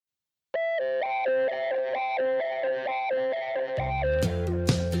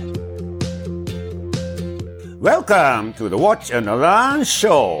Welcome to the Watch and Learn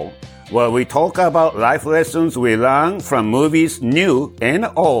show, where we talk about life lessons we learn from movies new and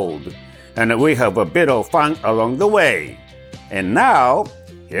old, and we have a bit of fun along the way. And now,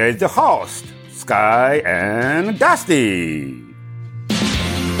 here's the host, Sky and Dusty.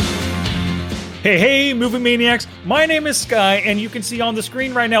 Hey, movie maniacs! My name is Sky, and you can see on the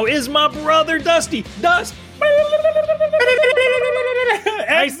screen right now is my brother Dusty. Dust.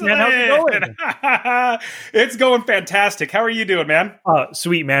 Excellent. Man, how's it going? It's going fantastic. How are you doing, man?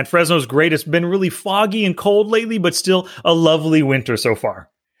 Sweet, man. Fresno's great. It's been really foggy and cold lately, but still a lovely winter so far.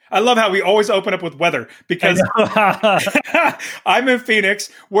 I love how we always open up with weather because I'm in Phoenix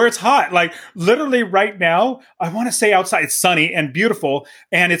where it's hot. Like literally right now, I want to say outside it's sunny and beautiful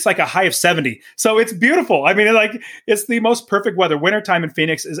and it's like a high of 70. So it's beautiful. I mean, it's the most perfect weather. Wintertime in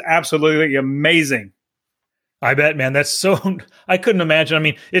Phoenix is absolutely amazing. I bet, man. That's so, I couldn't imagine. I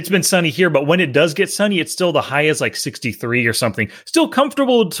mean, it's been sunny here, but when it does get sunny, it's still the high is like 63 or something. Still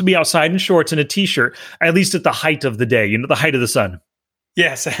comfortable to be outside in shorts and a t-shirt, at least at the height of the day, the height of the sun.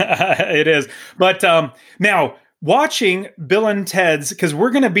 Yes, it is. But now, watching Bill and Ted's, because we're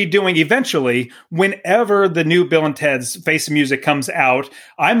going to be doing eventually, whenever the new Bill and Ted's Face of Music comes out,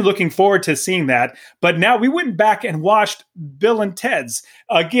 I'm looking forward to seeing that. But now we went back and watched Bill and Ted's.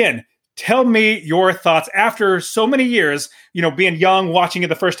 Again, tell me your thoughts after so many years, being young, watching it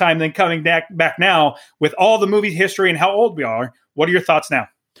the first time, then coming back now with all the movie history and how old we are. What are your thoughts now?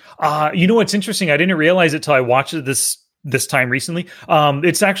 What's interesting? I didn't realize it till I watched it this time recently.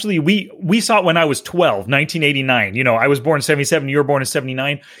 It's actually, we saw it when I was 12, 1989. I was born in 77, you were born in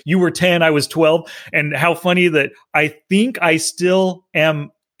 79. You were 10, I was 12. And how funny that I think I still am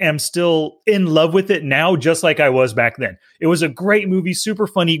still in love with it now, just like I was back then. It was a great movie, super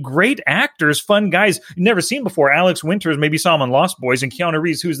funny, great actors, fun guys you've never seen before. Alex Winters, maybe saw him on Lost Boys, and Keanu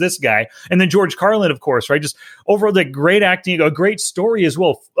Reeves, who's this guy? And then George Carlin, of course, right? Just overall, the great acting, a great story as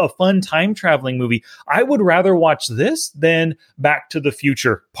well, a fun time traveling movie. I would rather watch this than Back to the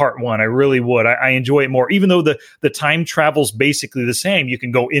Future Part 1. I really would. I enjoy it more, even though the time travel's basically the same. You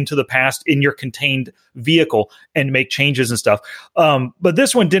can go into the past in your contained vehicle and make changes and stuff. But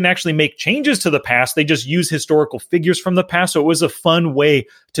this one didn't actually make changes to the past. They just use historical figures from the past. So it was a fun way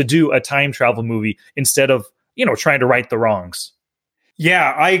to do a time travel movie instead of, trying to right the wrongs.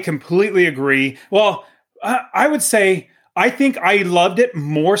 Yeah, I completely agree. Well, I would say I think I loved it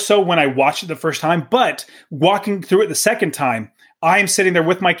more so when I watched it the first time, but walking through it the second time, I'm sitting there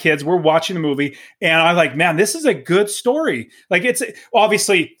with my kids. We're watching the movie and I'm like, man, this is a good story. Like it's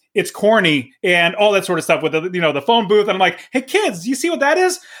obviously it's corny and all that sort of stuff with the phone booth. And I'm like, hey kids, do you see what that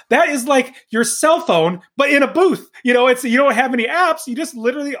is? That is like your cell phone, but in a booth. You don't have any apps. You just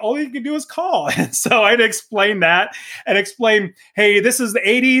literally all you can do is call. And so I had to explain that and explain, hey, this is the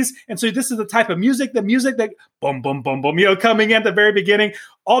 80s. And so this is the type of music, the music that boom, boom, boom, boom, coming in at the very beginning.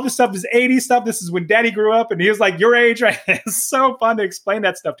 All this stuff is 80s stuff. This is when Daddy grew up and he was like your age, right? It's so fun to explain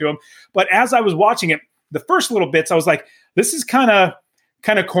that stuff to him. But as I was watching it, the first little bits, I was like, this is kind of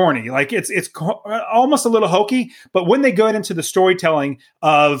corny. Like it's almost a little hokey, but when they go into the storytelling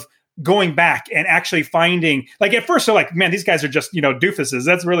of going back and actually finding, like at first they're like, man, these guys are just, doofuses.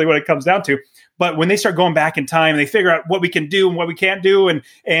 That's really what it comes down to. But when they start going back in time and they figure out what we can do and what we can't do and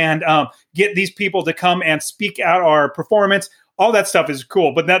get these people to come and speak out our performance, all that stuff is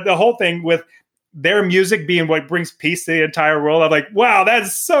cool. But the whole thing with their music being what brings peace to the entire world, I'm like, wow,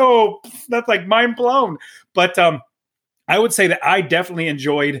 that's like mind blown. But, I would say that I definitely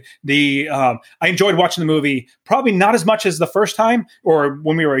enjoyed I enjoyed watching the movie, probably not as much as the first time or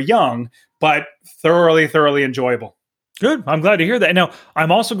when we were young, but thoroughly, thoroughly enjoyable. Good. I'm glad to hear that. Now,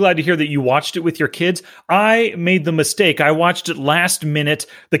 I'm also glad to hear that you watched it with your kids. I made the mistake. I watched it last minute.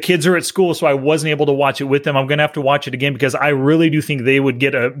 The kids are at school, so I wasn't able to watch it with them. I'm going to have to watch it again because I really do think they would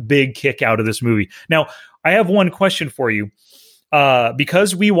get a big kick out of this movie. Now, I have one question for you.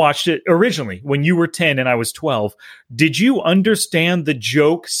 Because we watched it originally when you were 10 and I was 12, did you understand the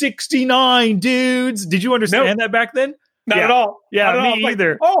joke 69 dudes? Did you understand that back then? Not at all. Yeah, me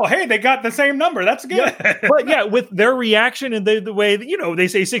either. Like, oh, hey, they got the same number. That's good. Yeah. But yeah, with their reaction and the way that, they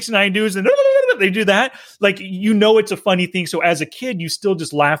say 69 dudes and they do that, like, it's a funny thing. So as a kid, you still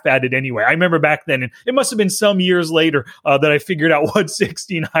just laugh at it anyway. I remember back then, and it must have been some years later that I figured out what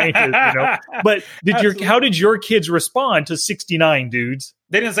 69 is, But how did your kids respond to 69 dudes?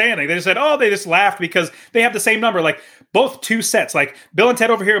 They didn't say anything. They just said, they just laughed because they have the same number. Like both two sets, like Bill and Ted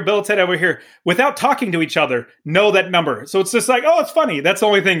over here, Bill and Ted over here, without talking to each other, know that number. So it's just like, it's funny. That's the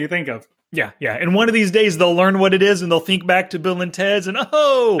only thing you think of. Yeah. And one of these days they'll learn what it is and they'll think back to Bill and Ted's and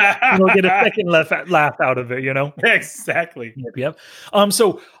they'll get a second laugh out of it, Exactly. Yep.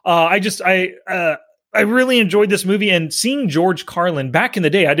 So I really enjoyed this movie, and seeing George Carlin back in the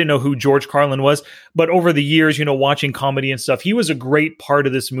day. I didn't know who George Carlin was, but over the years, watching comedy and stuff, he was a great part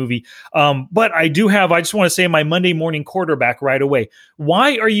of this movie. But I just want to say my Monday morning quarterback right away.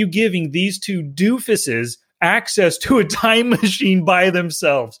 Why are you giving these two doofuses access to a time machine by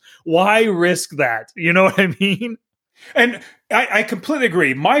themselves? Why risk that? You know what I mean? And I completely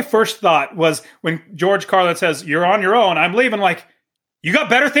agree. My first thought was when George Carlin says, "You're on your own," I'm leaving like, you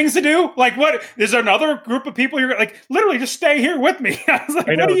got better things to do? Like, what? Is there another group of people you're like, literally just stay here with me? I was like,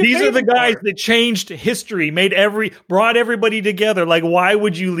 I know. These are the guys that changed history, brought everybody together. Like, why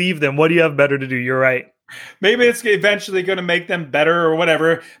would you leave them? What do you have better to do? You're right. Maybe it's eventually going to make them better or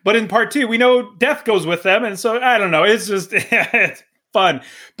whatever. But in part 2, we know death goes with them. And so, I don't know. It's just it's fun.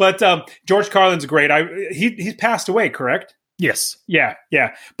 But George Carlin's great. He passed away, correct? Yes. Yeah.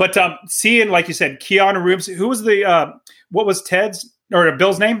 But seeing, like you said, Keanu Reeves, who was what was Ted's or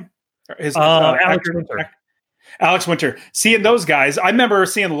Bill's name? Alex Winter. Alex Winter. Seeing those guys, I remember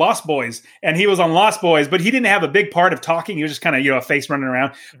seeing Lost Boys, and he was on Lost Boys, but he didn't have a big part of talking. He was just kind of, a face running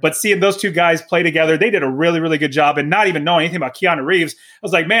around. But seeing those two guys play together, they did a really, really good job. And not even knowing anything about Keanu Reeves, I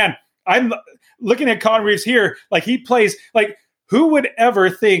was like, man, I'm looking at Keanu Reeves here. Like, he plays, like, who would ever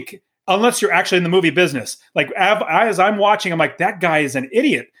think, unless you're actually in the movie business, like, as I'm watching, I'm like, that guy is an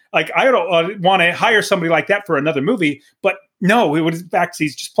idiot. Like, I don't want to hire somebody like that for another movie, but no, in fact,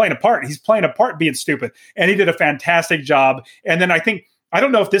 he's just playing a part. He's playing a part being stupid. And he did a fantastic job. And then I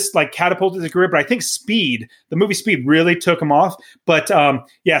don't know if this like catapulted his career, but I think the movie Speed really took him off. But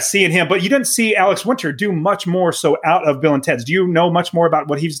seeing him. But you didn't see Alex Winter do much more so out of Bill and Ted's. Do you know much more about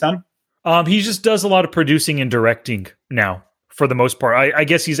what he's done? He just does a lot of producing and directing now. For the most part, I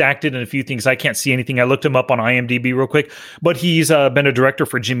guess he's acted in a few things. I can't see anything. I looked him up on IMDb real quick, but he's been a director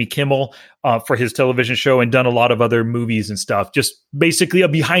for Jimmy Kimmel for his television show and done a lot of other movies and stuff. Just basically a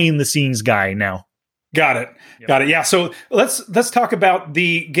behind the scenes guy now. Got it. Yep. Got it. Yeah. So let's talk about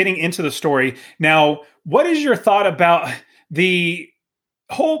the getting into the story. Now, what is your thought about the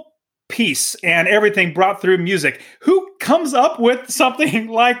whole piece and everything brought through music? Who comes up with something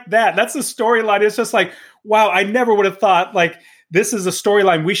like that? That's the storyline. It's just like, wow, I never would have thought like this is a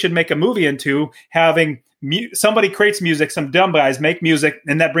storyline we should make a movie into, having somebody creates music, some dumb guys make music,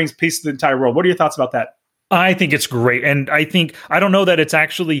 and that brings peace to the entire world. What are your thoughts about that? I think it's great. And I don't know that it's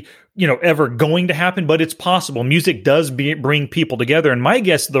actually, ever going to happen, but it's possible. Music does bring people together. And my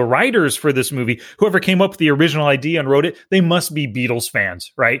guess, the writers for this movie, whoever came up with the original idea and wrote it, they must be Beatles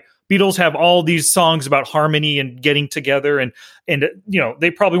fans, right? Beatles have all these songs about harmony and getting together, and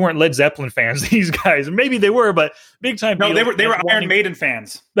they probably weren't Led Zeppelin fans. These guys, maybe they were, but big time. No, they were Iron Maiden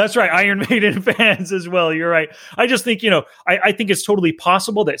fans. That's right, Iron Maiden fans as well. You're right. I just think I think it's totally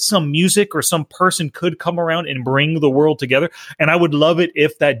possible that some music or some person could come around and bring the world together, and I would love it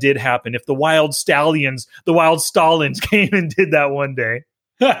if that did happen. If the Wild Stallions came and did that one day.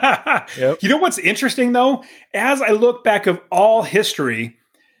 Yep. You know what's interesting though? As I look back of all history.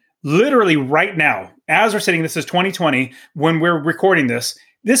 Literally right now, as we're sitting, this is 2020, when we're recording this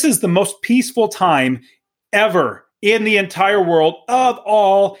is the most peaceful time ever in the entire world of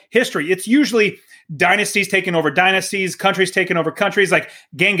all history. It's usually dynasties taking over dynasties, countries taking over countries, like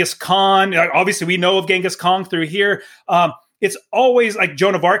Genghis Khan. Obviously, we know of Genghis Khan through here. It's always like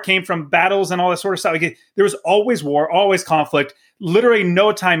Joan of Arc came from battles and all that sort of stuff. Like, there was always war, always conflict. Literally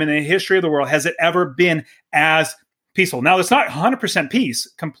no time in the history of the world has it ever been as peaceful. Now, it's not 100% peace.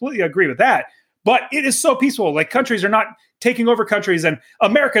 Completely agree with that. But it is so peaceful. Like, countries are not taking over countries, and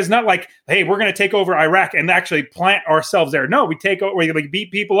America is not like, hey, we're going to take over Iraq and actually plant ourselves there. No, we take over, we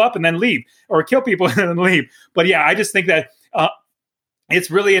beat people up and then leave, or kill people and then leave. But yeah, I just think that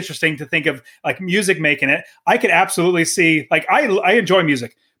it's really interesting to think of like music making it. I could absolutely see, like, I enjoy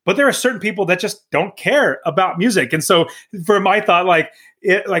music, but there are certain people that just don't care about music. And so for my thought, like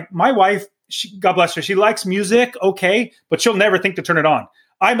my wife, God bless her, she likes music, okay, but she'll never think to turn it on.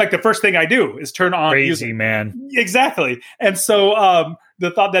 I'm like, the first thing I do is turn on music. Crazy, man. Exactly. And so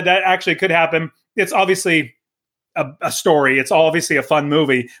the thought that actually could happen, it's obviously a story. It's obviously a fun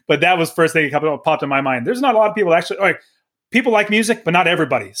movie, but that was the first thing that popped in my mind. There's not a lot of people actually, like, people like music, but not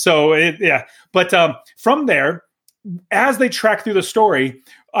everybody. So yeah. But from there, as they track through the story,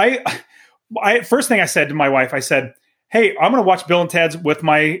 I first thing I said to my wife, I said, hey, I'm going to watch Bill and Ted's with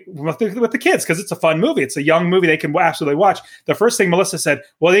the kids because it's a fun movie. It's a young movie they can absolutely watch. The first thing Melissa said,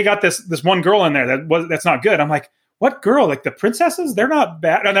 well, they got this one girl in there that's not good. I'm like, what girl? Like the princesses? They're not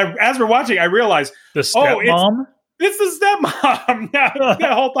bad. And as we're watching, I realized the stepmom. It's the stepmom.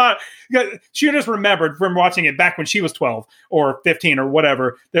 That whole thought. She just remembered from watching it back when she was 12 or 15 or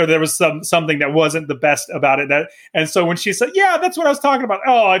whatever. There was something that wasn't the best about it. And so when she said, yeah, that's what I was talking about.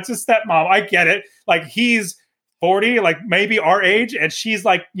 Oh, it's a stepmom. I get it. Like he's 40, like maybe our age, and she's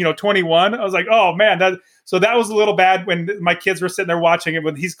like, 21. I was like, oh man, so that was a little bad when my kids were sitting there watching it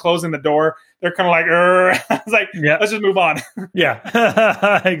when he's closing the door. They're kind of like, I was like, yeah, let's just move on.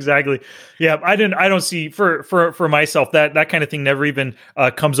 Yeah, exactly. Yeah, I don't see for myself that kind of thing never even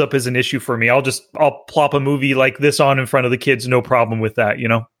comes up as an issue for me. I'll plop a movie like this on in front of the kids, no problem with that,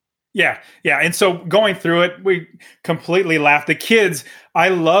 Yeah. And so going through it, we completely laughed. The kids, I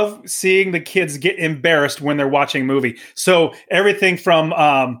love seeing the kids get embarrassed when they're watching a movie. So everything from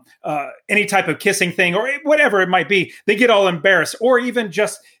any type of kissing thing or whatever it might be, they get all embarrassed. Or even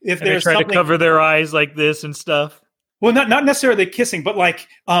just if there's something to cover their eyes like this and stuff. Well, not necessarily kissing, but like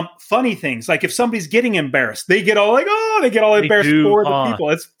funny things. Like if somebody's getting embarrassed, they get all embarrassed for the people.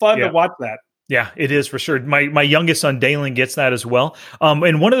 It's fun to watch that. Yeah, it is for sure. My youngest son Dalen gets that as well.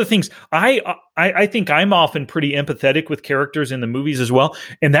 And one of the things I think I'm often pretty empathetic with characters in the movies as well,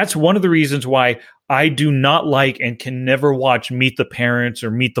 and that's one of the reasons why I do not like and can never watch Meet the Parents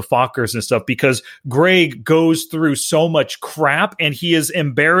or Meet the Fockers and stuff, because Greg goes through so much crap and he is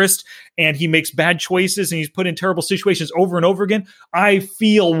embarrassed and he makes bad choices and he's put in terrible situations over and over again. I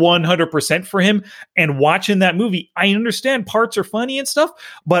feel 100% for him, and watching that movie, I understand parts are funny and stuff,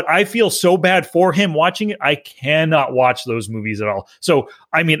 but I feel so bad for him watching it. I cannot watch those movies at all. So,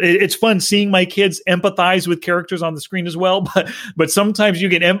 I mean, it's fun seeing my kids empathize with characters on the screen as well, but sometimes you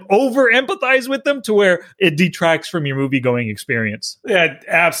can over empathize with them to where it detracts from your movie going experience. Yeah,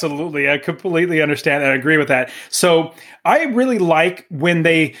 absolutely. I completely understand and I agree with that. So I really like when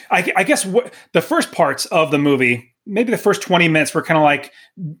I guess the first parts of the movie, maybe the first 20 minutes were kind of like,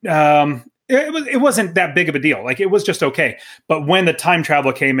 it wasn't that big of a deal. Like it was just okay. But when the time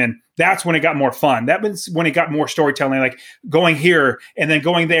travel came in, that's when it got more fun. That was when it got more storytelling, like going here and then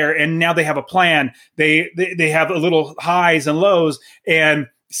going there. And now they have a plan. They have a little highs and lows, and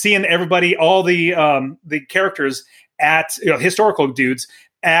seeing everybody, all the characters at historical dudes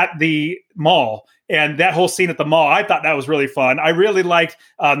at the mall. And that whole scene at the mall, I thought that was really fun. I really liked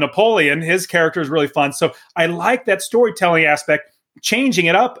Napoleon. His character is really fun. So I like that storytelling aspect, changing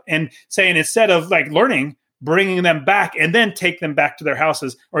it up and saying instead of like learning, bringing them back and then take them back to their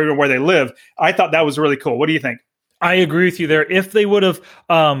houses or even where they live. I thought that was really cool. What do you think? I agree with you there. If they would have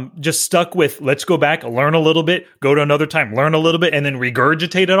just stuck with, let's go back, learn a little bit, go to another time, learn a little bit, and then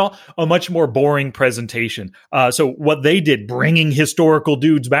regurgitate it all, a much more boring presentation. So what they did, bringing historical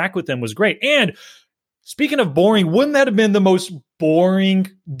dudes back with them, was great. And speaking of boring, wouldn't that have been the most boring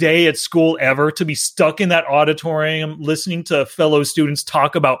day at school ever, to be stuck in that auditorium listening to fellow students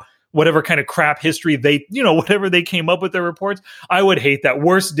talk about whatever kind of crap history whatever they came up with their reports? I would hate that.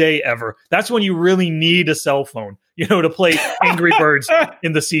 Worst day ever. That's when you really need a cell phone, to play Angry Birds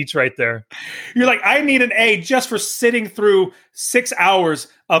in the seats right there. You're like, I need an A just for sitting through 6 hours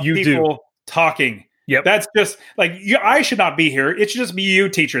of people talking. Yep. That's just like, I should not be here. It should just be you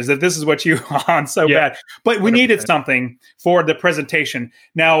teachers if this is what you want so bad. But we 100%. Needed something for the presentation.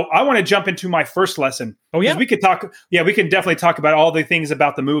 Now, I want to jump into my first lesson. Oh, yeah. We can definitely talk about all the things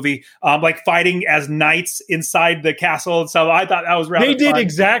about the movie, like fighting as knights inside the castle and stuff. I thought that was rather They did fun.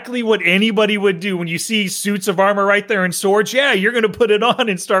 exactly what anybody would do when you see suits of armor right there and swords. Yeah, you're going to put it on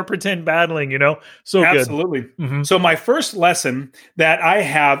and start pretend battling, So Absolutely. Good. Mm-hmm. So my first lesson that I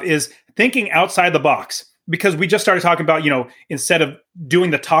have is thinking outside the box, because we just started talking about, instead of doing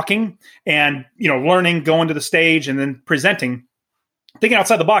the talking and, learning, going to the stage and then presenting, thinking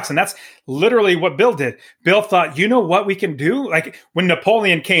outside the box. And that's literally what Bill did. Bill thought, you know what we can do? Like when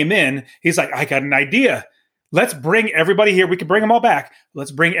Napoleon came in, he's like, I got an idea. Let's bring everybody here. We can bring them all back.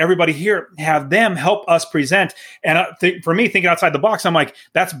 Let's bring everybody here, have them help us present. And for me, thinking outside the box, I'm like,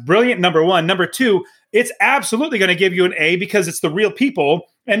 that's brilliant. Number one. Number two, it's absolutely going to give you an A because it's the real people.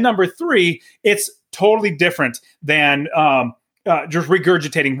 And number three, it's totally different than just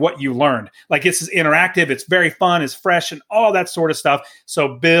regurgitating what you learned. Like this is interactive. It's very fun. It's fresh and all that sort of stuff.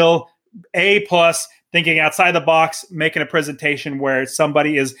 So Bill, A+, thinking outside the box, making a presentation where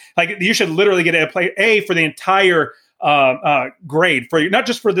somebody is like, you should literally get A for the entire grade for you, not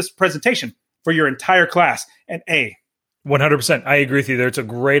just for this presentation, for your entire class, an A. 100%. I agree with you there. It's a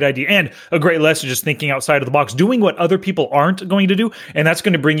great idea and a great lesson, just thinking outside of the box, doing what other people aren't going to do. And that's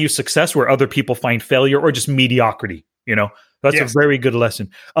going to bring you success where other people find failure or just mediocrity. That's a very good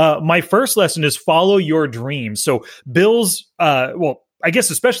lesson. My first lesson is follow your dreams. So Bill's, I guess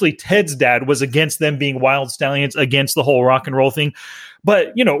especially Ted's dad was against them being wild stallions, against the whole rock and roll thing.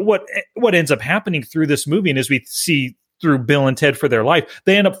 But what ends up happening through this movie, and as we see through Bill and Ted for their life,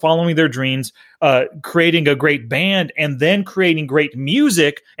 they end up following their dreams, creating a great band, and then creating great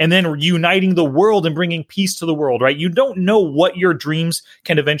music, and then uniting the world and bringing peace to the world, right? You don't know what your dreams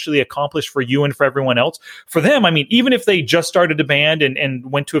can eventually accomplish for you and for everyone else. For them, I mean, even if they just started a band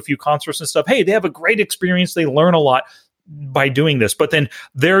and went to a few concerts and stuff, hey, they have a great experience. They learn a lot by doing this. But then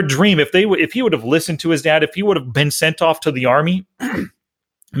their dream, if he would have listened to his dad, if he would have been sent off to the army,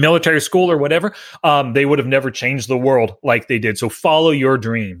 military school or whatever, they would have never changed the world like they did. So follow your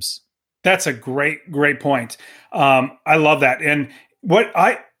dreams. That's a great point. I love that. And what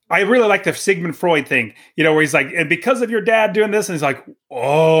I really like the Sigmund Freud thing, where he's like, and because of your dad doing this, and he's like,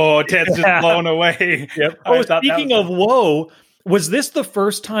 oh, Ted's just blown away. Yep. Oh, speaking of whoa, was this the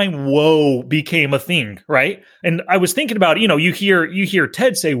first time whoa became a thing, right? And I was thinking about, you hear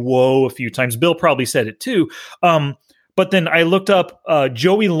Ted say whoa a few times. Bill probably said it too. But then I looked up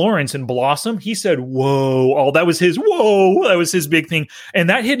Joey Lawrence in Blossom. He said, whoa. Oh, that was his whoa. That was his big thing. And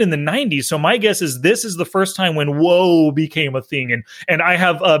that hit in the 90s. So my guess is this is the first time when whoa became a thing. And I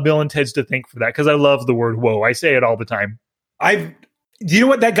have Bill and Ted's to thank for that because I love the word whoa. I say it all the time. Do you know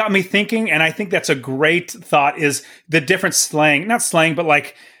what that got me thinking? And I think that's a great thought is the different slang, not slang, but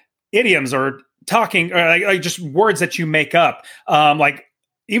like idioms or talking or like just words that you make up.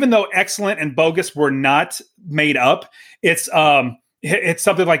 Even though excellent and bogus were not made up, it's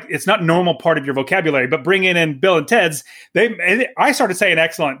something like it's not normal part of your vocabulary. But bringing in Bill and Ted's, I started saying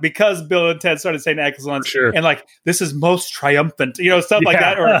excellent because Bill and Ted started saying excellent, sure. And like this is most triumphant, stuff like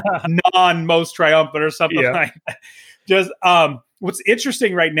that, or non-most triumphant or something like that. Just what's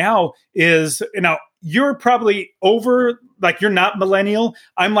interesting right now is you're probably over, like you're not millennial.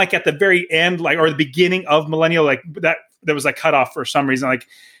 I'm like at the very end, like or the beginning of millennial, like that. There was a cutoff for some reason. Like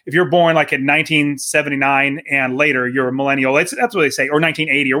if you're born like in 1979 and later, you're a millennial. That's what they say, or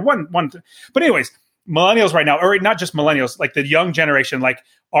 1980 or one. But anyways, millennials right now, or not just millennials, like the young generation, like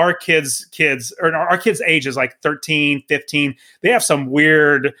our kids, or our kids' age is like 13, 15. They have some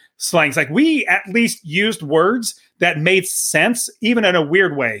weird slangs. Like we at least used words that made sense, even in a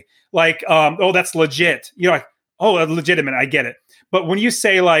weird way. Like, oh, that's legit. Like, oh, legitimate. I get it. But when you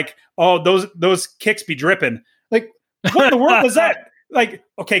say like, oh, those kicks be dripping, like, what in the world was that? Like,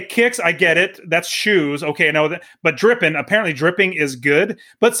 okay, kicks, I get it. That's shoes. Okay, I know that. But apparently dripping is good.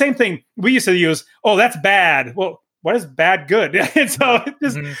 But same thing, we used to use, oh, that's bad. Well, what is bad good? And so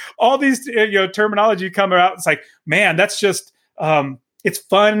just all these terminology come out. It's like, man, that's just it's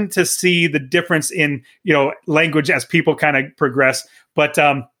fun to see the difference in language as people kind of progress. But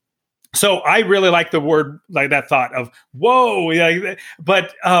so I really like the word, like that thought of whoa.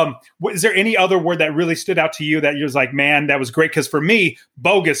 But is there any other word that really stood out to you that you're like, man, that was great? Because for me,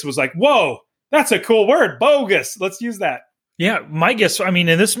 bogus was like, whoa, that's a cool word, bogus. Let's use that. Yeah, my guess, I mean,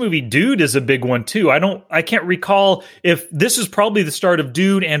 in this movie, dude is a big one too. I can't recall if this is probably the start of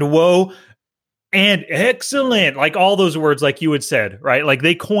dude and whoa and excellent, like all those words, like you had said, right? Like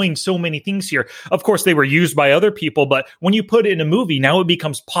they coined so many things here. Of course, they were used by other people, but when you put it in a movie, now it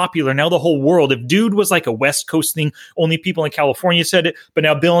becomes popular. Now the whole world, if dude was like a West Coast thing, only people in California said it, but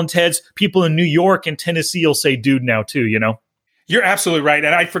now Bill and Ted's, people in New York and Tennessee will say dude now too, You're absolutely right.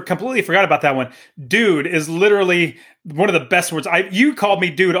 And I completely forgot about that one. Dude is literally one of the best words. You called me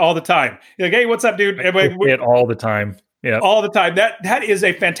dude all the time. You're like, hey, what's up, dude? It all the time. Yeah, all the time. That is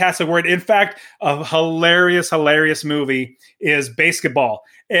a fantastic word. In fact, a hilarious movie is Basketball,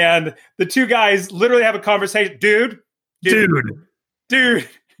 and the two guys literally have a conversation. Dude.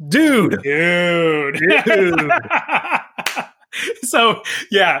 So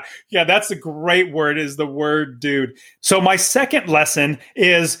yeah, that's a great word. Is the word dude. So my second lesson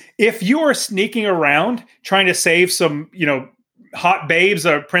is if you are sneaking around trying to save some, hot babes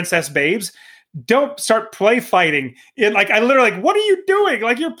or princess babes, don't start play fighting. I literally what are you doing?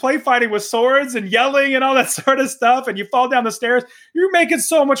 Like you're play fighting with swords and yelling and all that sort of stuff. And you fall down the stairs. You're making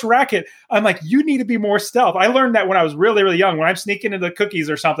so much racket. I'm like, you need to be more stealth. I learned that when I was really, really young, when I'm sneaking into the cookies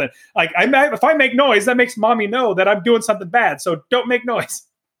or something, like if I make noise, that makes mommy know that I'm doing something bad. So don't make noise.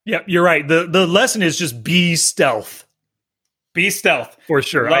 Yep. You're right. The lesson is just be stealth. Be stealth. For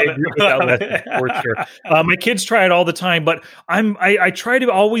sure. I agree with that lesson, for sure. My kids try it all the time, but I try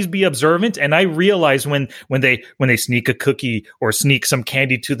to always be observant, and I realize when they sneak a cookie or sneak some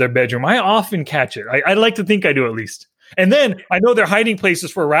candy to their bedroom, I often catch it. I like to think I do at least. And then I know they're hiding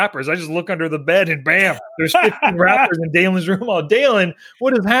places for wrappers. I just look under the bed and bam, there's 15 wrappers in Dalen's room. Oh, Dalen,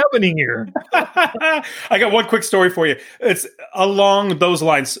 what is happening here? I got one quick story for you. It's along those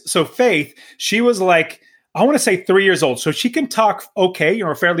lines. So Faith, she was like, I want to say 3 years old. So she can talk okay,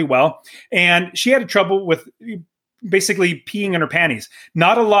 fairly well. And she had trouble with basically peeing in her panties.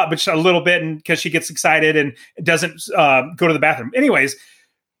 Not a lot, but just a little bit, and because she gets excited and doesn't go to the bathroom. Anyways,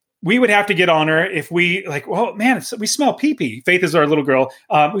 we would have to get on her if we like, well, man, we smell pee-pee. Faith is our little girl.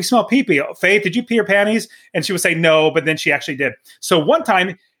 We smell pee-pee. Faith, did you pee your panties? And she would say no, but then she actually did. So one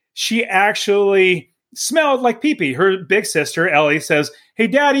time she actually smelled like pee-pee. Her big sister, Ellie, says, hey,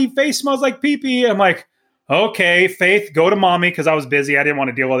 Daddy, Faith smells like pee-pee. I'm like, okay, Faith, go to Mommy, because I was busy. I didn't want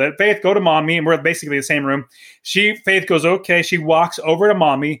to deal with it. Faith, go to Mommy, and we're basically in the same room. Faith goes, okay. She walks over to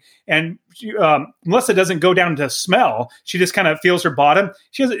Mommy, and Melissa doesn't go down to smell. She just kind of feels her bottom.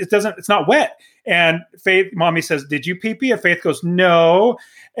 It's not wet. And Mommy says, did you pee-pee? And Faith goes, no.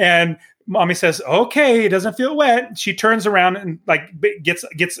 And Mommy says, okay, it doesn't feel wet. She turns around and like gets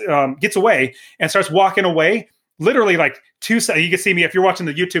away and starts walking away. Literally like 2 seconds. You can see me if you're watching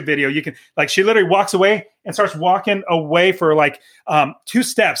the YouTube video. You can she literally walks away and starts walking away for like 2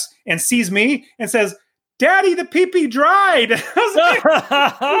 steps and sees me and says, Daddy, the pee-pee dried. I was like,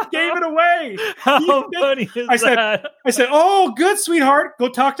 he gave it away. How funny is that? I said, oh, good, sweetheart. Go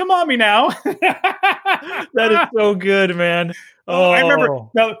talk to Mommy now. That is so good, man. Oh, I remember.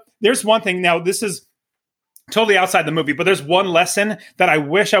 Now, there's one thing. Now, this is totally outside the movie, but there's one lesson that I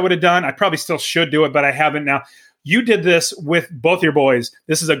wish I would have done. I probably still should do it, but I haven't now. You did this with both your boys.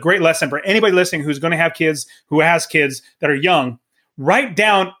 This is a great lesson for anybody listening who's going to have kids, who has kids that are young. Write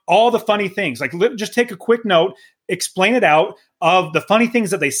down all the funny things. Like, just take a quick note, explain it out of the funny things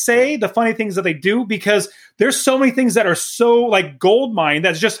that they say, the funny things that they do, because there's so many things that are so like gold mine.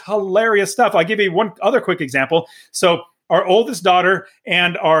 That's just hilarious stuff. I'll give you one other quick example. So our oldest daughter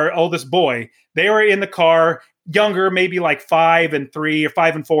and our oldest boy, they were in the car, younger, maybe like 5 and 3 or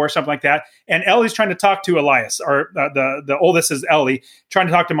 5 and 4, something like that. And Ellie's trying to talk to Elias, or the oldest is Ellie, trying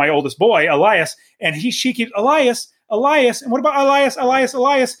to talk to my oldest boy, Elias. And she keeps, Elias. And what about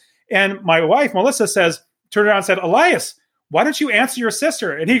Elias? And my wife, Melissa, turned around and said, Elias, why don't you answer your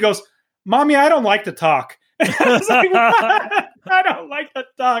sister? And he goes, Mommy, I don't like to talk. I was like, what? I don't like to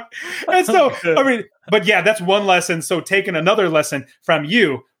talk. And so, I mean, but yeah, that's one lesson. So taking another lesson from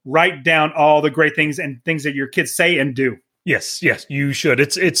you, write down all the great things and things that your kids say and do. Yes, you should.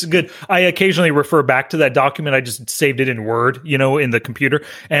 It's good. I occasionally refer back to that document. I just saved it in Word, in the computer,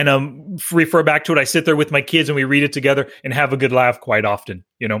 and refer back to it. I sit there with my kids and we read it together and have a good laugh quite often.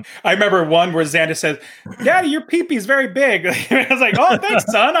 I remember one where Xander says, Daddy, your pee-pee is very big. I was like, oh, thanks,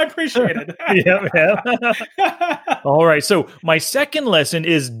 son. I appreciate it. Yeah. All right. So my second lesson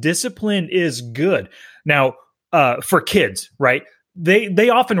is discipline is good. Now, for kids, right? They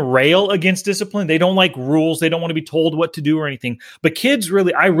often rail against discipline. They don't like rules. They don't want to be told what to do or anything. But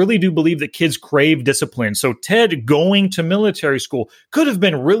I really do believe that kids crave discipline. So Ted going to military school could have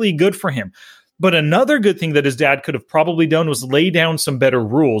been really good for him. But another good thing that his dad could have probably done was lay down some better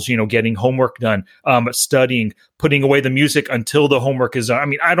rules, getting homework done, studying, putting away the music until the homework is done. I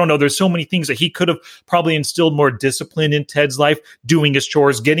mean, I don't know. There's so many things that he could have probably instilled more discipline in Ted's life, doing his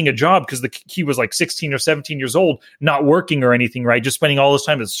chores, getting a job, because he was like 16 or 17 years old, not working or anything, right? Just spending all his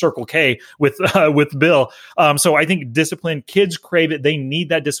time at Circle K with Bill. So I think discipline, kids crave it. They need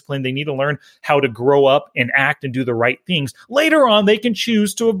that discipline. They need to learn how to grow up and act and do the right things. Later on, they can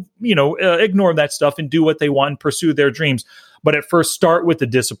choose to, ignore that stuff and do what they want and pursue their dreams. But at first, start with the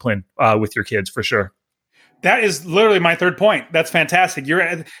discipline with your kids for sure. That is literally my third point. That's fantastic.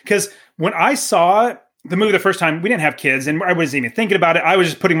 Because when I saw the movie the first time, we didn't have kids and I wasn't even thinking about it. I was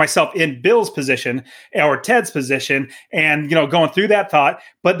just putting myself in Bill's position or Ted's position and, going through that thought.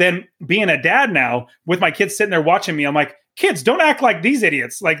 But then being a dad now with my kids sitting there watching me, I'm like, kids, don't act like these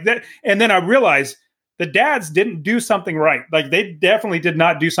idiots like that. And then I realized the dads didn't do something right. Like they definitely did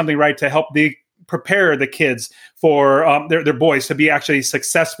not do something right to help prepare the kids for their boys to be actually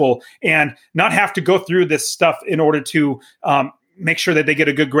successful and not have to go through this stuff in order to make sure that they get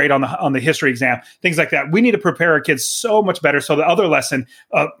a good grade on the history exam, things like that. We need to prepare our kids so much better. So the other lesson,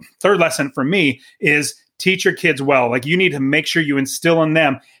 third lesson for me, is teach your kids well. Like you need to make sure you instill in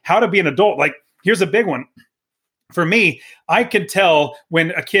them how to be an adult. Like here's a big one. For me, I can tell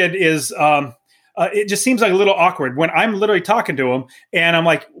when a kid is it just seems like a little awkward when I'm literally talking to them and I'm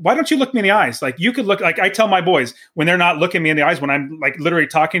like, why don't you look me in the eyes? Like you could look, like I tell my boys when they're not looking me in the eyes, when I'm like literally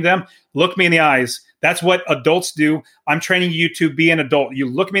talking to them, look me in the eyes. That's what adults do. I'm training you to be an adult. You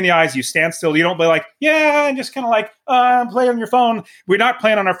look me in the eyes, you stand still. You don't be like, yeah, and just kind of like play on your phone. We're not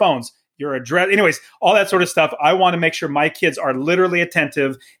playing on our phones. You're anyways, all that sort of stuff. I want to make sure my kids are literally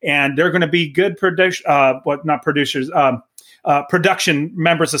attentive and they're going to be good production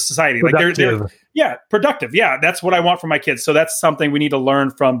members of society. Productive. Like they're productive. Yeah, that's what I want for my kids. So that's something we need to learn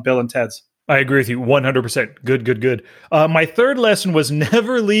from Bill and Ted's. I agree with you 100%. Good, good, good. My third lesson was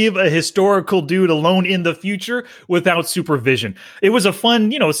never leave a historical dude alone in the future without supervision. It was a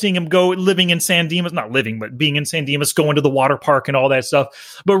fun, seeing him go living in San Dimas, not living, but being in San Dimas, going to the water park and all that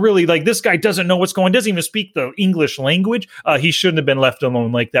stuff. But really, like, this guy doesn't know what's going, doesn't even speak the English language. He shouldn't have been left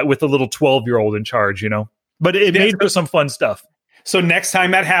alone like that with a little 12-year-old in charge, But it made for some fun stuff. So next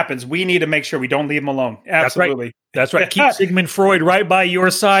time that happens, we need to make sure we don't leave him alone. Absolutely. That's right. Keep Sigmund Freud right by your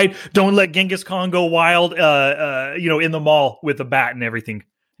side. Don't let Genghis Khan go wild, in the mall with a bat and everything.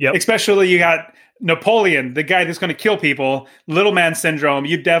 Yep. Especially you got Napoleon, the guy that's going to kill people, little man syndrome.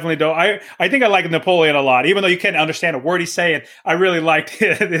 You definitely don't. I think I like Napoleon a lot, even though you can't understand a word he's saying. I really liked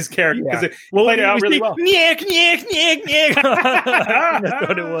his character because it played it out really well. That's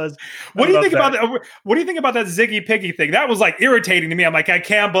what it was. What do you think about that? What do you think about that Ziggy Piggy thing? That was like irritating to me. I'm like, I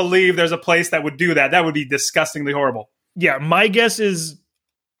can't believe there's a place that would do that. That would be disgustingly horrible. Yeah, my guess is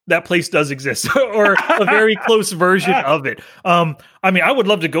that place does exist or a very close version of it. I would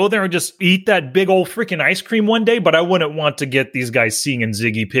love to go there and just eat that big old freaking ice cream one day, but I wouldn't want to get these guys singing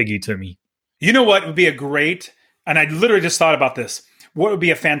Ziggy Piggy to me. You know what would be a great, and I literally just thought about this, what would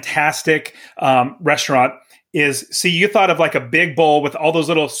be a fantastic restaurant is, you thought of like a big bowl with all those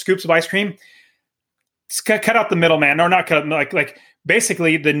little scoops of ice cream. Cut out the middleman, or not cut out, like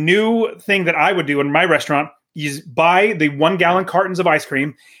basically the new thing that I would do in my restaurant. You buy the 1 gallon cartons of ice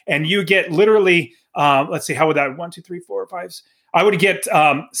cream and you get literally, let's see, how would that 1, 2, 3, 4, 5? I would get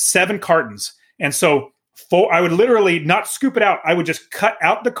 7 cartons. And so I would literally not scoop it out. I would just cut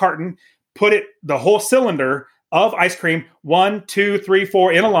out the carton, put the whole cylinder of ice cream, 1, 2, 3,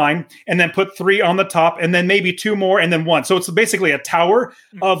 4 in a line, and then put 3 on the top and then maybe 2 more and then 1. So it's basically a tower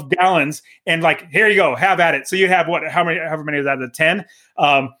of gallons and like, here you go, have at it. So you have however many is that, the 10?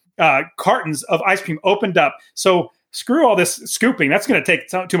 Cartons of ice cream opened up. So screw all this scooping. That's going to take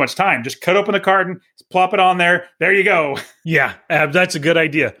too much time. Just cut open the carton, plop it on there. There you go. Yeah, that's a good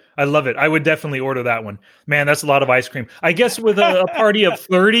idea. I love it. I would definitely order that one. Man, that's a lot of ice cream. I guess with a party of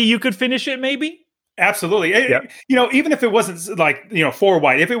 30, you could finish it maybe? Absolutely. Even if it wasn't like, 4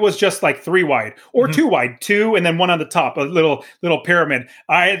 wide, if it was just like 3 wide or 2 wide, 2 and then 1 on the top, a little pyramid,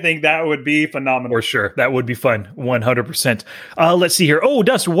 I think that would be phenomenal. For sure. That would be fun. 100%. Let's see here. Oh,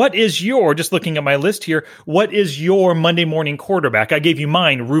 Dust, just looking at my list here, what is your Monday morning quarterback? I gave you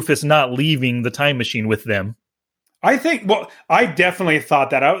mine, Rufus not leaving the time machine with them. I definitely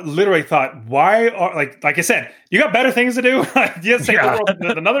thought that. I literally thought, why are, like I said, you got better things to do? Just take the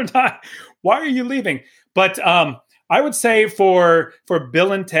world another time. Why are you leaving? But I would say for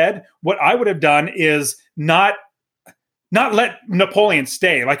Bill and Ted, what I would have done is not let Napoleon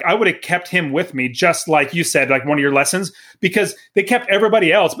stay. Like, I would have kept him with me, just like you said, like one of your lessons, because they kept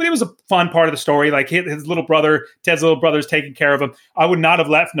everybody else. But it was a fun part of the story. Like his little brother, Ted's little brother's taking care of him. I would not have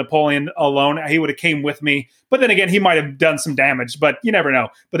left Napoleon alone. He would have came with me. But then again, he might have done some damage, but you never know.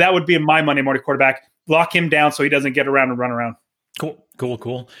 But that would be my Monday morning quarterback. Lock him down so he doesn't get around and run around. Cool.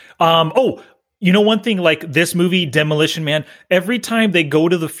 One thing, like this movie, Demolition Man, every time they go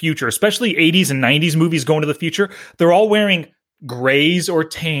to the future, especially 80s and 90s movies going to the future, they're all wearing grays or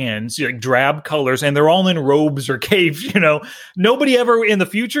tans, like drab colors, and they're all in robes or capes, Nobody ever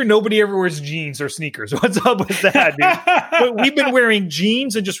wears jeans or sneakers. What's up with that, dude? But we've been wearing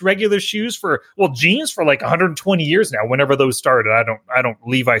jeans and just regular shoes for like 120 years now, whenever those started. I don't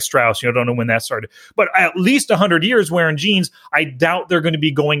Levi Strauss, don't know when that started. But at least 100 years wearing jeans. I doubt they're going to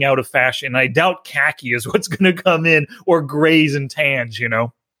be going out of fashion. I doubt khaki is what's going to come in, or grays and tans,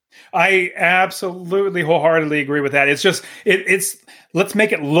 I absolutely wholeheartedly agree with that. It's just it's let's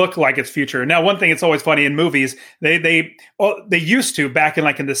make it look like it's future. Now, one thing it's always funny in movies, they used to back in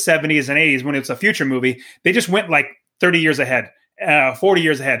the 70s and 80s when it's a future movie, they just went like 30 years ahead. 40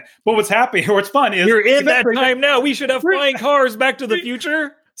 years ahead. But what's fun is you're in that time now. We should have flying cars, Back to the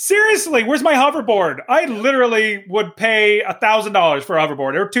Future. Seriously, where's my hoverboard? I literally would pay $1,000 for a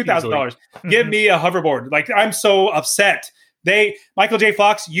hoverboard or $2,000. Give me a hoverboard. Like, I'm so upset. Michael J.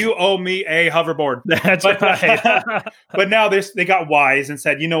 Fox, you owe me a hoverboard. That's right. But now they got wise and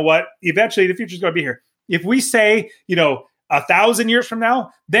said, you know what? Eventually the future's going to be here. If we say, 1,000 years from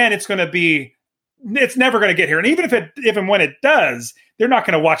now, then it's never going to get here. And even if and when it does, they're not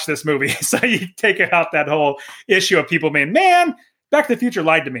going to watch this movie. So you take out that whole issue of people being, man, Back to the Future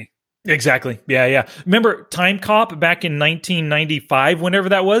lied to me. Exactly. Yeah. Remember Time Cop back in 1995, whenever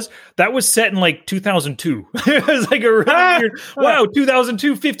that was set in like 2002. It was like a really weird, wow,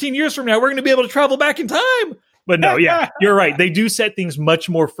 2002, 15 years from now, we're going to be able to travel back in time. But no, yeah, you're right. They do set things much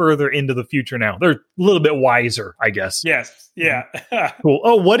more further into the future now. They're a little bit wiser, I guess. Yes. Yeah. Cool.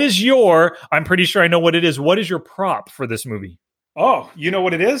 Oh, I'm pretty sure I know what it is. What is your prop for this movie? Oh, you know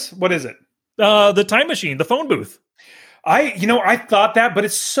what it is? What is it? The time machine, the phone booth. I thought that, but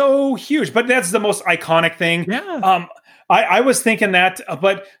it's so huge. But that's the most iconic thing. Yeah. I was thinking that,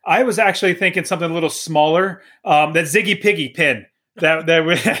 but I was actually thinking something a little smaller. That Ziggy Piggy pin. That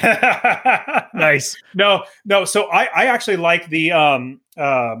Nice. No. So I actually like the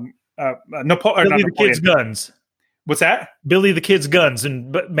Billy the Kid's guns. What's that? Billy the Kid's guns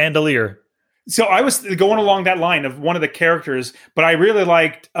and Bandolier. So I was going along that line of one of the characters, but I really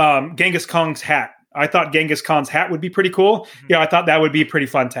liked Genghis Khan's hat. I thought Genghis Khan's hat would be pretty cool. Mm-hmm. Yeah, I thought that would be pretty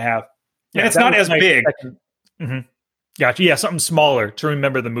fun to have. And it's not as big. Mm-hmm. Gotcha. Yeah, something smaller to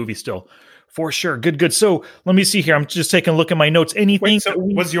remember the movie still. For sure. Good. So let me see here. I'm just taking a look at my notes. Anything? Wait, so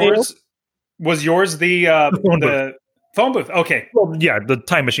was yours the phone booth? Okay. Well, yeah, the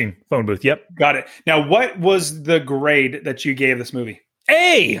time machine phone booth. Yep. Got it. Now, what was the grade that you gave this movie?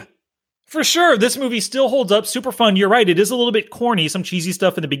 A. For sure, this movie still holds up. Super fun. You're right. It is a little bit corny. Some cheesy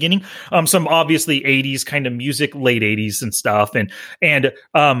stuff in the beginning. Some obviously 80s kind of music, late 80s and stuff. And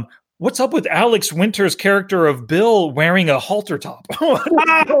what's up with Alex Winter's character of Bill wearing a halter top? What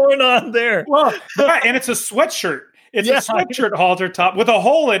is going on there? Well, yeah, and it's a sweatshirt. It's a sweatshirt halter top with a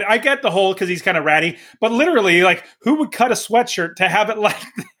hole in it. I get the hole because he's kind of ratty, but literally, like, who would cut a sweatshirt to have it like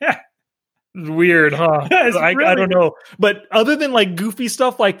that? Weird, huh? I don't know. But other than like goofy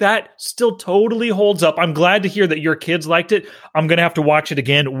stuff like that, still totally holds up. I'm glad to hear that your kids liked it. I'm going to have to watch it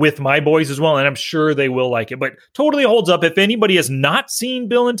again with my boys as well, and I'm sure they will like it. But totally holds up. If anybody has not seen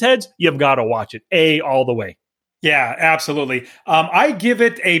Bill and Ted's, you've got to watch it. A all the way. Yeah, absolutely. I give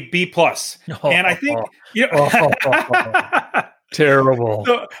it a B+. And I think... Terrible.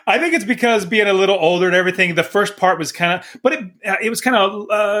 So I think it's because being a little older and everything, the first part was kind of, but it was kind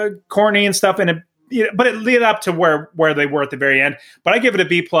of corny and stuff, and but it led up to where they were at the very end. But I give it a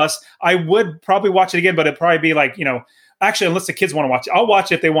B+. I would probably watch it again, but it'd probably be like, actually, unless the kids want to watch it, I'll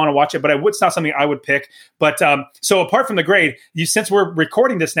watch it if they want to watch it. But it's not something I would pick. But so apart from the grade, since we're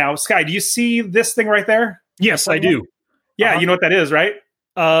recording this now, Sky, do you see this thing right there? Yes, I do. Yeah, you know what that is, right?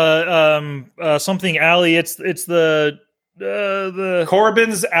 Something alley. It's the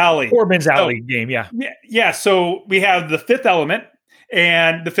Corbin's Alley. Corbin's Alley game, yeah. So we have The Fifth Element,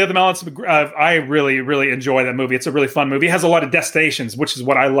 and The Fifth Element. I really, really enjoy that movie. It's a really fun movie. It has a lot of destinations, which is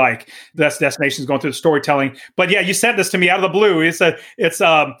what I like. That's destinations going through the storytelling. But yeah, you sent this to me out of the blue. It's a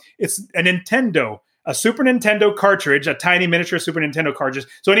Nintendo. A Super Nintendo cartridge, a tiny miniature Super Nintendo cartridge.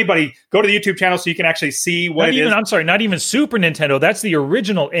 So anybody, go to the YouTube channel so you can actually see what it is. I'm sorry, not even Super Nintendo. That's the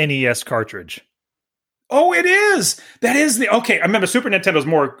original NES cartridge. Oh, it is. That is okay. I remember Super Nintendo's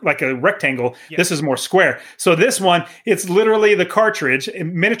more like a rectangle. Yeah. This is more square. So this one, it's literally the cartridge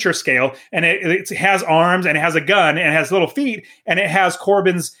in miniature scale, and it has arms, and it has a gun, and it has little feet, and it has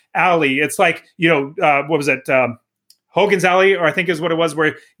Corbin's Alley. It's like, what was it? Hogan's Alley, or I think is what it was,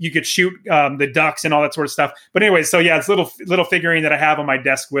 where you could shoot the ducks and all that sort of stuff. But anyway, so yeah, it's little figurine that I have on my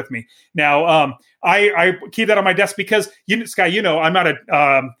desk with me. Now, I keep that on my desk because, Sky, I'm not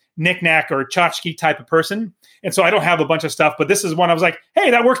a knick-knack or tchotchke type of person. And so I don't have a bunch of stuff, but this is one I was like, hey,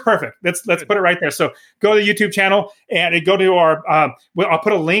 that works perfect. Let's put it right there. So go to the YouTube channel and go to our, I'll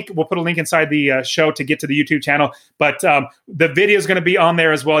put a link. We'll put a link inside the show to get to the YouTube channel. But the video is going to be on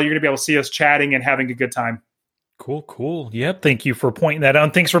there as well. You're going to be able to see us chatting and having a good time. Cool. Yep. Thank you for pointing that out.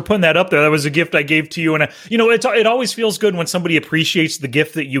 And thanks for putting that up there. That was a gift I gave to you. And it always feels good when somebody appreciates the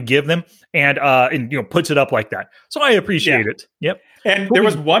gift that you give them and puts it up like that. So I appreciate it. Yep. And there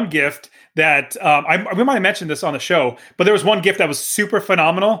was one gift that we might have mentioned this on the show, but there was one gift that was super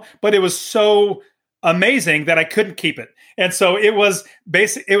phenomenal, but it was so amazing that I couldn't keep it. And so it was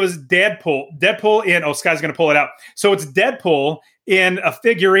Deadpool in, Sky's going to pull it out. So it's Deadpool in a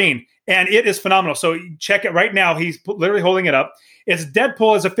figurine. And it is phenomenal. So check it right now. He's literally holding it up. It's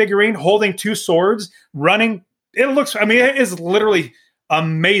Deadpool as a figurine holding two swords, running. It is literally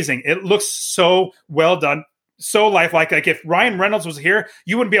amazing. It looks so well done, so lifelike. Like if Ryan Reynolds was here,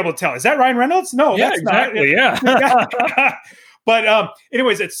 you wouldn't be able to tell. Is that Ryan Reynolds? No, yeah, that's exactly. not. Yeah. But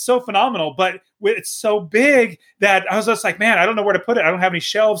anyways, it's so phenomenal. But it's so big that I was just like, man, I don't know where to put it. I don't have any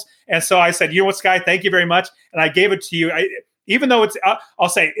shelves. And so I said, you know what, Sky, thank you very much. And I gave it to you. Even though I'll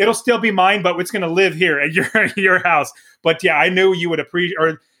say it'll still be mine, but it's going to live here at your house. But yeah, I knew you would appreciate,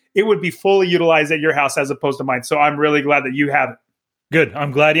 or it would be fully utilized at your house as opposed to mine. So I'm really glad that you have it. Good.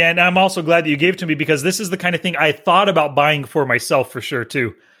 I'm glad. Yeah. And I'm also glad that you gave it to me because this is the kind of thing I thought about buying for myself for sure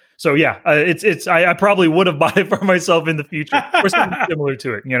too. So yeah, I probably would have bought it for myself in the future or something similar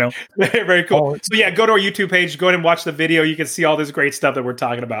to it, Very, very cool. So yeah, go to our YouTube page, go ahead and watch the video. You can see all this great stuff that we're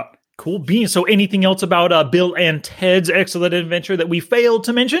talking about. Cool beans. So anything else about Bill and Ted's Excellent Adventure that we failed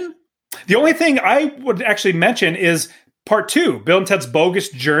to mention? The only thing I would actually mention is part 2, Bill and Ted's Bogus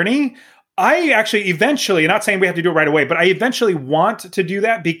Journey. I actually eventually, not saying we have to do it right away, but I eventually want to do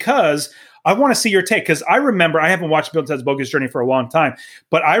that because I want to see your take. Because I remember, I haven't watched Bill and Ted's Bogus Journey for a long time,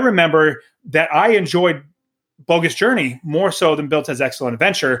 but I remember that I enjoyed Bogus Journey more so than Bill and Ted's Excellent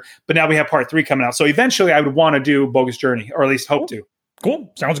Adventure. But now we have part 3 coming out. So eventually I would want to do Bogus Journey, or at least hope to.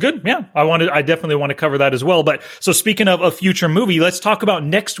 Cool. Sounds good. Yeah. I definitely want to cover that as well. But so speaking of a future movie, let's talk about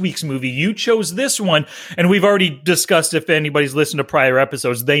next week's movie. You chose this one, and we've already discussed, if anybody's listened to prior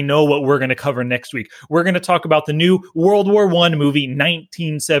episodes, they know what we're going to cover next week. We're going to talk about the new World War I movie,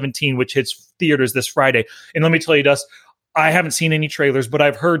 1917, which hits theaters this Friday. And let me tell you, Dust, I haven't seen any trailers, but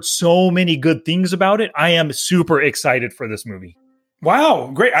I've heard so many good things about it. I am super excited for this movie. Wow,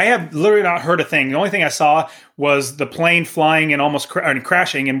 great. I have literally not heard a thing. The only thing I saw was the plane flying and almost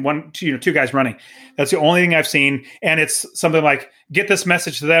crashing and two guys running. That's the only thing I've seen. And it's something like, get this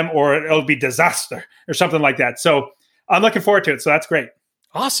message to them or it'll be disaster or something like that. So I'm looking forward to it. So that's great.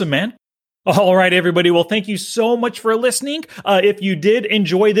 Awesome, man. All right, everybody. Well, thank you so much for listening. If you did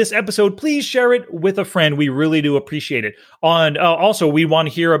enjoy this episode, please share it with a friend. We really do appreciate it. Also, we want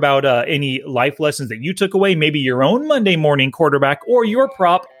to hear about any life lessons that you took away, maybe your own Monday morning quarterback or your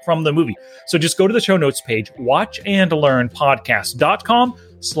prop from the movie. So just go to the show notes page,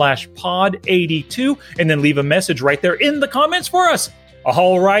 watchandlearnpodcast.com/pod82, and then leave a message right there in the comments for us.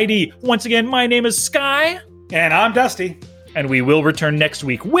 All righty. Once again, my name is Sky. And I'm Dusty. And we will return next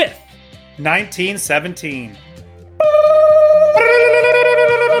week with 1917.